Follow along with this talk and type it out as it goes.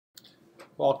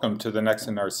Welcome to the next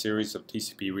in our series of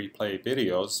TCP replay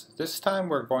videos. This time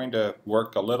we're going to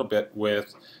work a little bit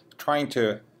with trying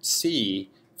to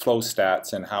see flow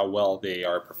stats and how well they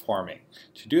are performing.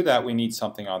 To do that we need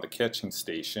something on the catching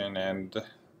station, and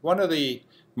one of the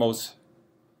most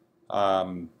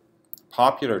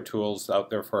popular tools out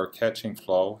there for catching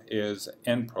flow is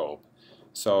nprobe.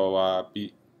 So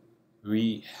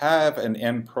we have an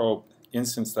nprobe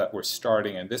instance that we're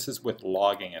starting, and this is with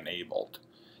logging enabled.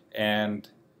 And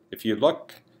if you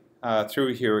look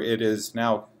through here, it is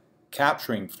now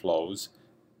capturing flows,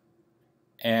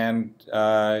 and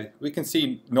we can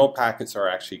see no packets are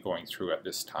actually going through at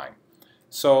this time.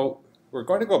 So we're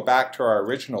going to go back to our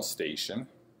original station.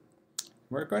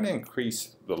 We're going to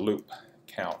increase the loop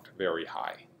count very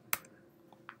high.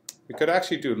 We could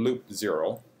actually do loop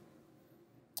 0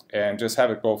 and just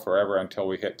have it go forever until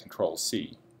we hit Control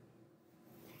C.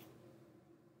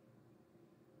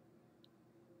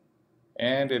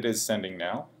 And it is sending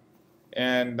now,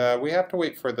 and we have to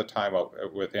wait for the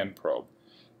timeout with nprobe,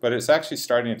 but it's actually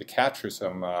starting to capture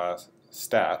some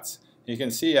stats. You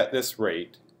can see at this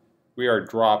rate we are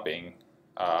dropping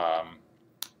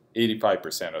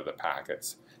 85% of the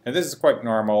packets, and this is quite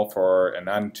normal for an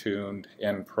untuned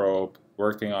nprobe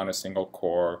working on a single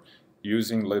core,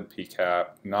 using libpcap,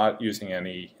 not using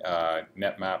any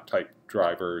netmap type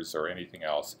drivers or anything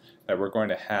else, that we're going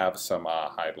to have some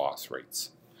high loss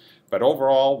rates. But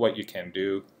overall, what you can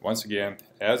do, once again,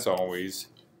 as always,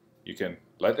 you can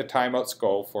let the timeouts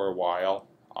go for a while,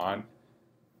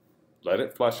 let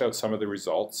it flush out some of the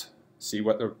results, see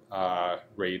what the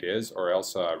rate is, or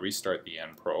else restart the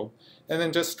nprobe, and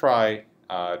then just try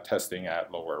testing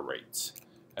at lower rates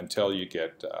until you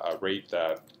get a rate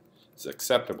that is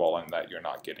acceptable and that you're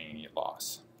not getting any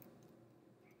loss.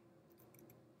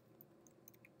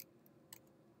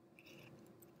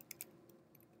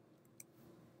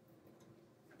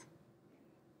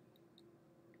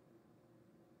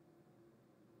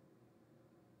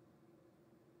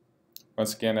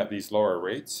 Once again, at these lower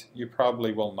rates, you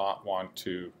probably will not want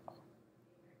to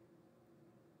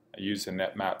use a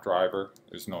netmap driver.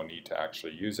 There's no need to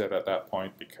actually use it at that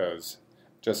point, because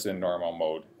just in normal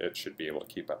mode, it should be able to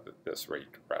keep up at this rate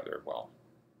rather well.